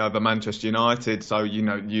 3-1 win over Manchester United. So,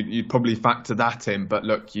 you'd probably factor that in. But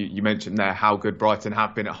look, you mentioned there how good Brighton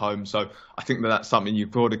have been at home. So I think that's something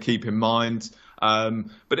you've got to keep in mind.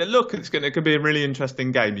 But it could be a really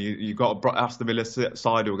interesting game. You've got a Aston Villa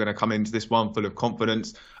side who are going to come into this one full of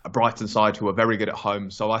confidence, a Brighton side who are very good at home.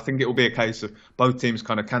 So I think it will be a case of both teams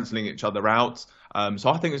kind of cancelling each other out. So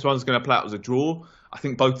I think this one's going to play out as a draw. I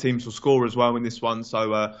think both teams will score as well in this one.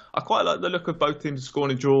 So I quite like the look of both teams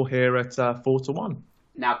scoring a draw here at 4-1.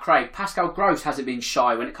 Now, Craig, Pascal Gross hasn't been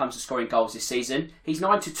shy when it comes to scoring goals this season. He's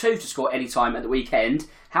 9-2 to score any time at the weekend.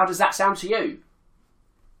 How does that sound to you?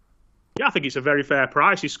 Yeah, I think it's a very fair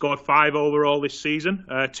price. He's scored 5 overall this season,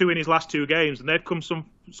 2 in his last 2 games, and they've come some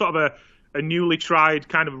sort of a newly tried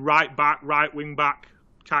kind of right wing back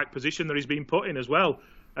type position that he's been put in as well.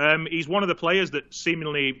 He's one of the players that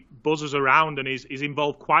seemingly buzzes around and is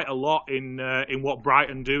involved quite a lot in what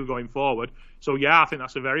Brighton do going forward. So yeah, I think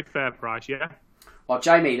that's a very fair price. Yeah. Well,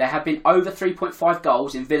 Jamie, there have been over 3.5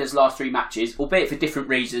 goals in Villa's last 3 matches, albeit for different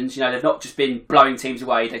reasons. They've not just been blowing teams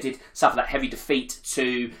away. They did suffer that heavy defeat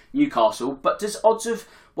to Newcastle. But does odds of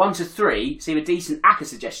 1-3 seem a decent ACCA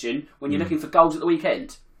suggestion when you're looking for goals at the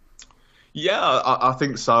weekend? Yeah, I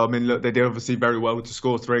think so. I mean, look, they did obviously very well to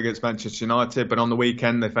score 3 against Manchester United, but on the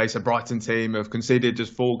weekend they face a Brighton team who have conceded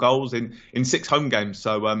just 4 goals in 6 home games.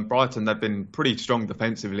 So Brighton, they've been pretty strong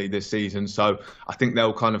defensively this season. So I think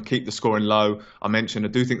they'll kind of keep the scoring low. I mentioned I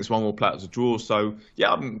do think this one will play out as a draw. So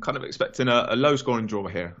yeah, I'm kind of expecting a low scoring draw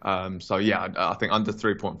here. So yeah, I think under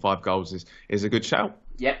 3.5 goals is a good shout.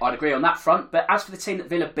 Yep, I'd agree on that front. But as for the team that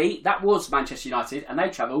Villa beat, that was Manchester United, and they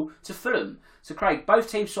travel to Fulham. So, Craig,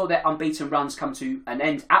 both teams saw their unbeaten runs come to an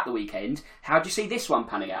end at the weekend. How do you see this one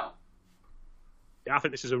panning out? Yeah, I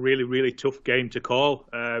think this is a really, really tough game to call.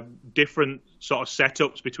 Different sort of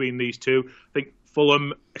setups between these two. I think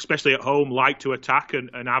Fulham, especially at home, like to attack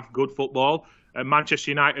and have good football.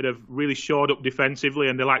 Manchester United have really shored up defensively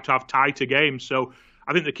and they like to have tighter games. So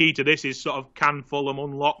I think the key to this is sort of, can Fulham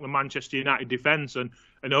unlock the Manchester United defence and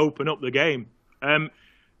open up the game?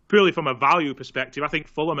 Purely from a value perspective, I think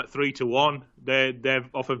Fulham at 3-1, they're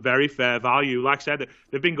offer very fair value. Like I said,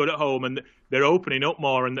 they've been good at home and they're opening up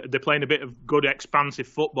more and they're playing a bit of good expansive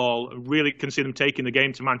football. Really can see them taking the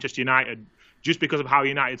game to Manchester United just because of how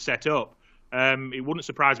United set up. It wouldn't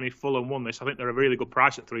surprise me if Fulham won this. I think they're a really good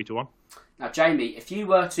price at 3-1. Now, Jamie, if you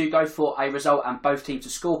were to go for a result and both teams to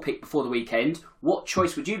score pick before the weekend, what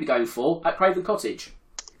choice would you be going for at Craven Cottage?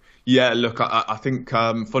 Yeah, look, I think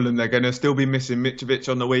Fulham, they're going to still be missing Mitrovic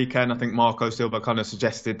on the weekend. I think Marco Silva kind of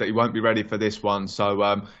suggested that he won't be ready for this one. So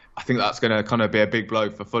I think that's going to kind of be a big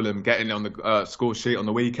blow for Fulham, getting on the score sheet on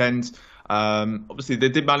the weekend. Obviously, they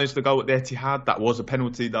did manage the goal at the Etihad. That was a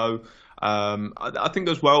penalty, though. I think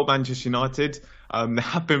as well, Manchester United, they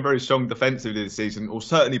have been very strong defensively this season, or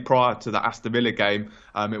certainly prior to the Aston Villa game.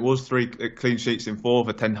 It was 3 clean sheets in 4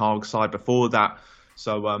 for Ten Hag's side before that.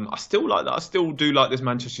 So I still like that. I still do like this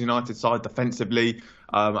Manchester United side defensively.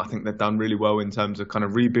 I think they've done really well in terms of kind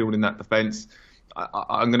of rebuilding that defence.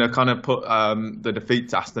 I'm going to kind of put the defeat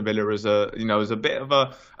to Aston Villa as a bit of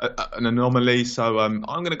an anomaly. So I'm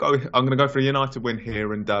going to go for a United win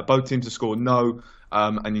here, and both teams to score no,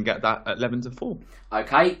 and you get that at 11-4.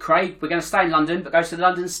 Okay, Craig, we're going to stay in London, but go to the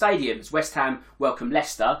London Stadium as West Ham welcome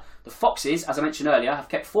Leicester. The Foxes, as I mentioned earlier, have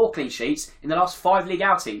kept 4 clean sheets in the last 5 league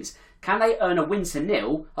outings. Can they earn a win to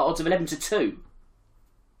nil at odds of 11-2?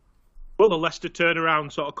 Well, the Leicester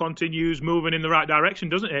turnaround sort of continues moving in the right direction,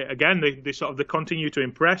 doesn't it? Again, they continue to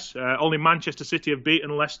impress. Only Manchester City have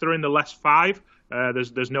beaten Leicester in the last 5.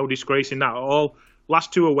 There's no disgrace in that at all.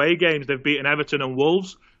 Last 2 away games, they've beaten Everton and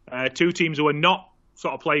Wolves. 2 teams who are not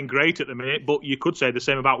sort of playing great at the minute, but you could say the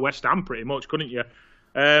same about West Ham pretty much, couldn't you?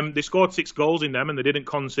 They scored 6 goals in them and they didn't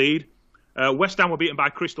concede. West Ham were beaten by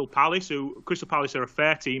Crystal Palace, Crystal Palace are a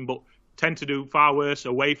fair team, but tend to do far worse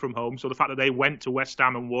away from home. So the fact that they went to West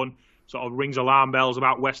Ham and won sort of rings alarm bells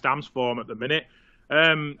about West Ham's form at the minute.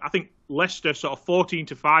 I think Leicester sort of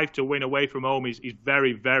 14-5 to win away from home is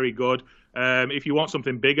very, very good. If you want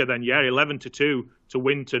something bigger, then yeah, 11-2 to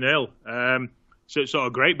win to nil. So it's sort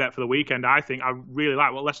of a great bet for the weekend, I think. I really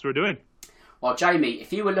like what Leicester are doing. Well, Jamie,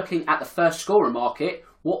 if you were looking at the first scorer market,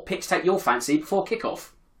 what picks take your fancy before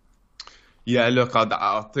kick-off? Yeah, look,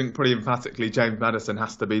 I think pretty emphatically James Maddison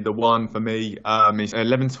has to be the one for me. He's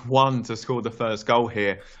 11-1 to score the first goal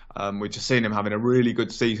here. We've just seen him having a really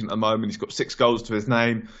good season at the moment. He's got 6 goals to his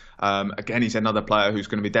name. Again, he's another player who's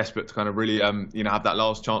going to be desperate to kind of really, have that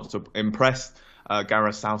last chance to impress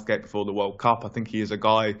Gareth Southgate before the World Cup. I think he is a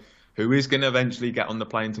guy who is going to eventually get on the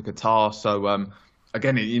plane to Qatar. So,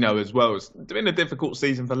 again, as well, it's been a difficult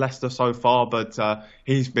season for Leicester so far, but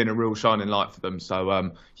he's been a real shining light for them.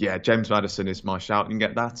 So, James Maddison is my shout. You can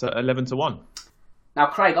get that at 11-1. Now,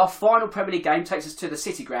 Craig, our final Premier League game takes us to the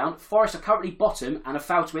City Ground. Forest are currently bottom and have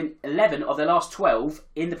failed to win 11 of their last 12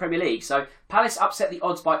 in the Premier League. So, Palace upset the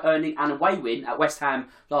odds by earning an away win at West Ham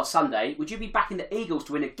last Sunday. Would you be backing the Eagles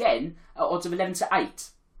to win again at odds of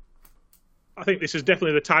 11-8? I think this is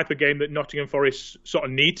definitely the type of game that Nottingham Forest sort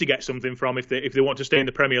of need to get something from if they want to stay in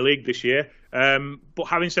the Premier League this year. But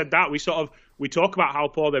having said that, we talk about how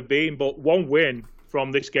poor they've been, but one win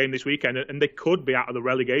from this game this weekend, and they could be out of the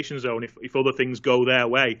relegation zone if other things go their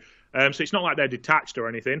way. So it's not like they're detached or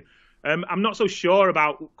anything. I'm not so sure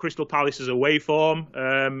about Crystal Palace's away form.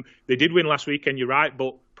 They did win last weekend, you're right,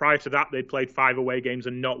 but prior to that, they'd played 5 away games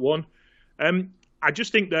and not won. I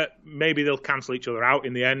just think that maybe they'll cancel each other out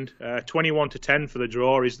in the end. 21-10 for the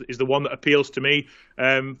draw is the one that appeals to me.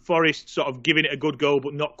 Forest sort of giving it a good go,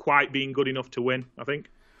 but not quite being good enough to win, I think.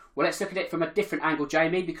 Well, let's look at it from a different angle,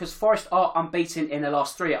 Jamie, because Forest are unbeaten in their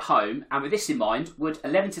last 3 at home. And with this in mind, would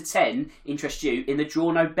 11-10 interest you in the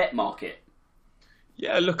draw no bet market?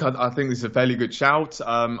 Yeah, look, I think this is a fairly good shout.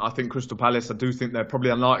 I think Crystal Palace, I do think they're probably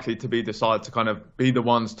unlikely to be decided to kind of be the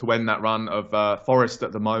ones to win that run of Forest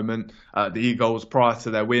at the moment. The Eagles, prior to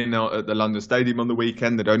their win at the London Stadium on the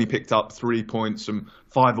weekend, they'd only picked up 3 points from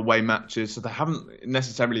 5 away matches. So they haven't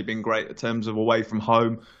necessarily been great in terms of away from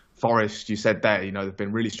home. Forest, you said there, they've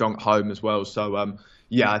been really strong at home as well. So,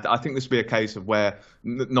 I think this will be a case of where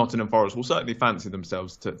Nottingham Forest will certainly fancy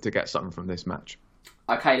themselves to get something from this match.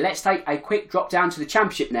 OK, let's take a quick drop down to the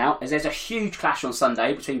Championship now, as there's a huge clash on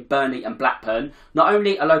Sunday between Burnley and Blackburn. Not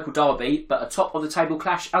only a local derby, but a top-of-the-table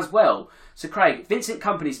clash as well. So, Craig, Vincent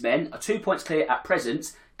Kompany's men are 2 points clear at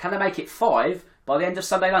present. Can they make it 5 by the end of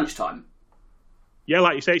Sunday lunchtime? Yeah,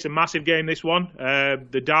 like you say, it's a massive game, this one.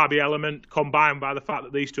 The derby element combined by the fact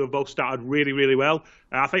that these two have both started really, really well.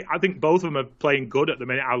 I think both of them are playing good at the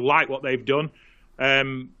minute. I like what they've done.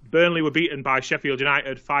 Burnley were beaten by Sheffield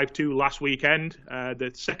United 5-2 last weekend.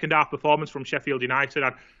 The second half performance from Sheffield United,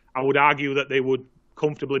 I would argue that they would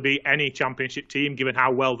comfortably beat any Championship team given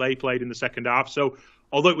how well they played in the second half. So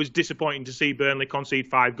although it was disappointing to see Burnley concede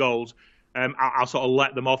 5 goals, I'll sort of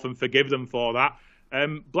let them off and forgive them for that.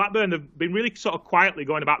 Blackburn have been really sort of quietly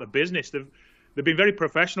going about the business. They've been very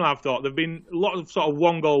professional, I've thought. There've been a lot of sort of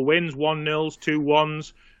 1-goal wins, 1-0s,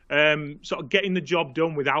 2-1s, sort of getting the job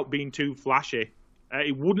done without being too flashy.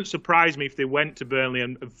 It wouldn't surprise me if they went to Burnley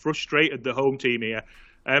and frustrated the home team here.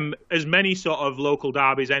 As many sort of local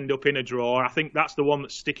derbies end up in a draw, I think that's the one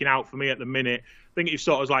that's sticking out for me at the minute. I think it's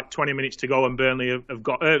sort of like 20 minutes to go and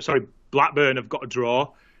Blackburn have got a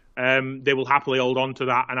draw. They will happily hold on to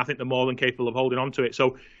that, and I think they're more than capable of holding on to it.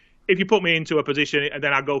 So if you put me into a position and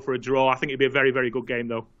then I go for a draw, I think it'd be a very, very good game,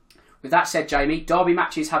 though. With that said, Jamie, derby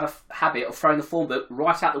matches have a habit of throwing the form book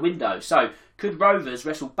right out the window. So could Rovers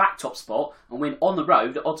wrestle back top spot and win on the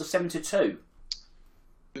road at odds of 7-2?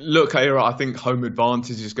 Look, Ira, I think home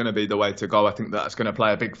advantage is going to be the way to go. I think that's going to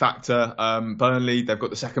play a big factor. Burnley, they've got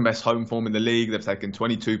the second best home form in the league. They've taken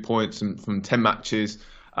 22 points from 10 matches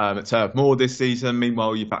at Turf Moor this season.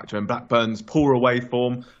 Meanwhile, you factor in Blackburn's poor away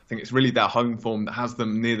form. I think it's really their home form that has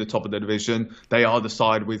them near the top of the division. They are the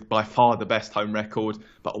side with by far the best home record,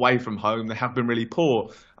 but away from home, they have been really poor.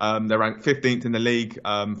 They're ranked 15th in the league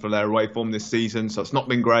for their away form this season, so it's not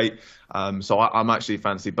been great. So I'm actually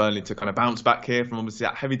fancy Burnley to kind of bounce back here from obviously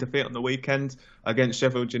that heavy defeat on the weekend against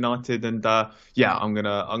Sheffield United, and I'm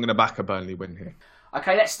gonna back a Burnley win here.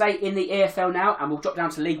 OK, let's stay in the EFL now, and we'll drop down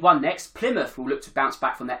to League One next. Plymouth will look to bounce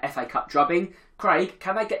back from their FA Cup drubbing. Craig,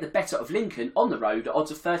 can they get the better of Lincoln on the road at odds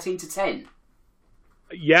of 13-10?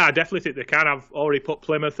 Yeah, I definitely think they can. I've already put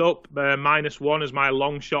Plymouth up, -1 as my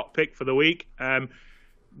long shot pick for the week.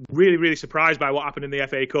 Really, really surprised by what happened in the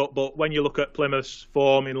FA Cup, but when you look at Plymouth's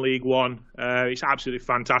form in League One, it's absolutely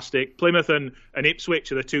fantastic. Plymouth and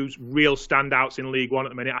Ipswich are the two real standouts in League One at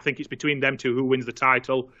the minute. I think it's between them two who wins the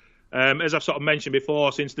title. As I've sort of mentioned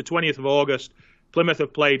before, since the 20th of August, Plymouth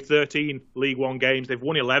have played 13 League One games. They've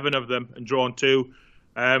won 11 of them and drawn 2.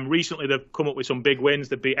 Recently, they've come up with some big wins.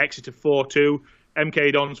 They beat Exeter 4-2,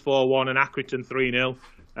 MK Dons 4-1 and Accrington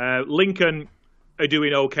 3-0. Lincoln are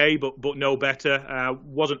doing okay, but no better.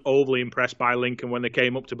 Wasn't overly impressed by Lincoln when they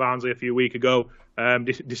came up to Barnsley a few weeks ago,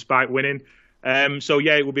 despite winning. So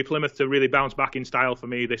yeah, it will be Plymouth to really bounce back in style for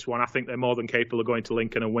me, this one. I think they're more than capable of going to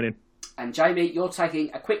Lincoln and winning. And Jamie, you're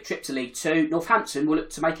taking a quick trip to League Two. Northampton will look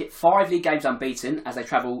to make it 5 league games unbeaten as they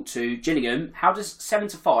travel to Gillingham. How does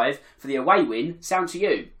 7-5 for the away win sound to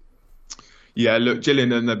you? Yeah, look,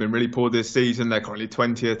 Gillingham, they've been really poor this season. They're currently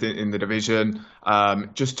 20th in the division.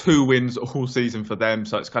 Just 2 wins all season for them,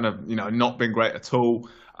 so it's kind of, not been great at all.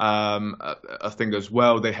 I think as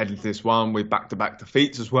well, they head into this one with back-to-back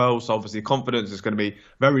defeats as well, so obviously confidence is going to be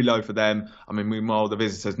very low for them. I mean, meanwhile, the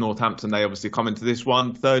visitors, Northampton, they obviously come into this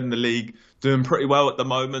one, 3rd in the league, doing pretty well at the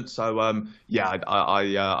moment. So,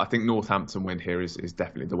 I think Northampton win here is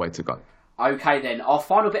definitely the way to go. Okay then, our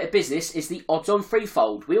final bit of business is the odds-on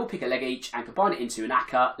threefold. We all pick a leg each and combine it into an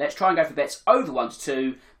ACCA. Let's try and go for bets over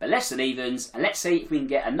 1-2, but less than evens, and let's see if we can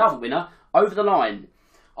get another winner over the line.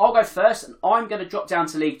 I'll go first, and I'm going to drop down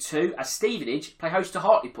to League 2 as Stevenage play host to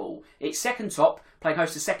Hartlepool. It's second top, play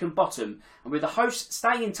host to second bottom, and with the hosts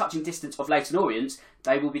staying in touching distance of Leyton Orient,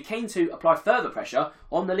 they will be keen to apply further pressure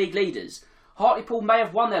on the league leaders. Hartlepool may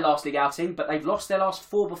have won their last league outing, but they've lost their last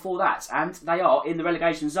 4 before that, and they are in the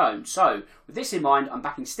relegation zone. So, with this in mind, I'm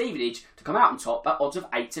backing Stevenage to come out on top at odds of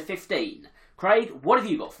 8-15. Craig, what have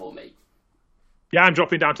you got for me? Yeah, I'm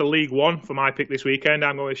dropping down to League One for my pick this weekend.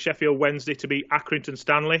 I'm going with Sheffield Wednesday to beat Accrington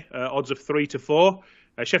Stanley, odds of 3-4.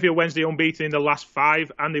 Sheffield Wednesday unbeaten in the last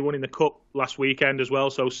 5, and they won in the Cup last weekend as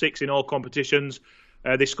well, so 6 in all competitions.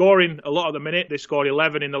 They're scoring a lot at the minute. They scored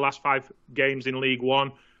 11 in the last 5 games in League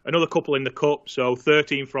One. Another couple in the Cup, so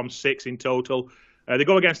 13 from 6 in total. They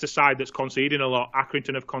go against a side that's conceding a lot.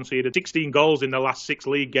 Accrington have conceded 16 goals in the last 6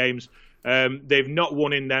 league games. They've not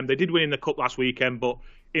won in them. They did win in the Cup last weekend, but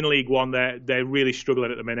in League One, they're really struggling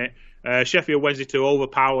at the minute. Sheffield Wednesday to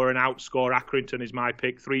overpower and outscore Accrington is my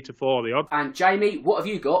pick, 3-4 the odd. And Jamie, what have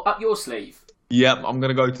you got up your sleeve? Yep, I'm going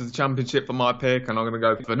to go to the Championship for my pick, and I'm going to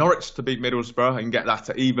go for Norwich to beat Middlesbrough and get that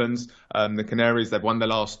to evens. The Canaries, they've won their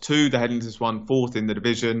last 2. They're heading to this one 4th in the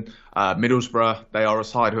division. Middlesbrough, they are a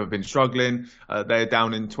side who have been struggling. They're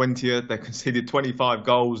down in 20th. They've conceded 25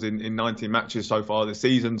 goals in 19 matches so far this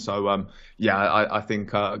season. So, I think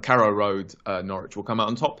Carrow Road, Norwich will come out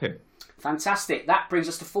on top here. Fantastic. That brings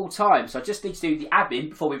us to full time. So I just need to do the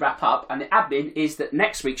admin before we wrap up. And the admin is that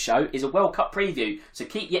next week's show is a World Cup preview. So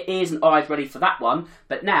keep your ears and eyes ready for that one.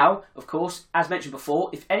 But now, of course, as mentioned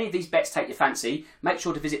before, if any of these bets take your fancy, make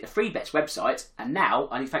sure to visit the Free Bets website. And now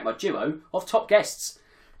I need to thank my duo of top guests.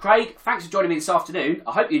 Craig, thanks for joining me this afternoon.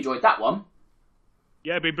 I hope you enjoyed that one.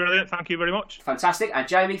 Yeah, it'd be brilliant. Thank you very much. Fantastic. And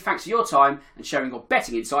Jamie, thanks for your time and sharing your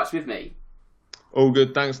betting insights with me. All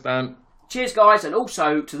good. Thanks, Dan. Cheers, guys, and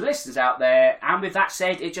also to the listeners out there. And with that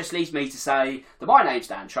said, it just leaves me to say that my name's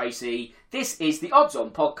Dan Tracy. This is the Odds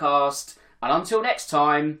On Podcast. And until next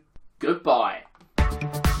time, goodbye.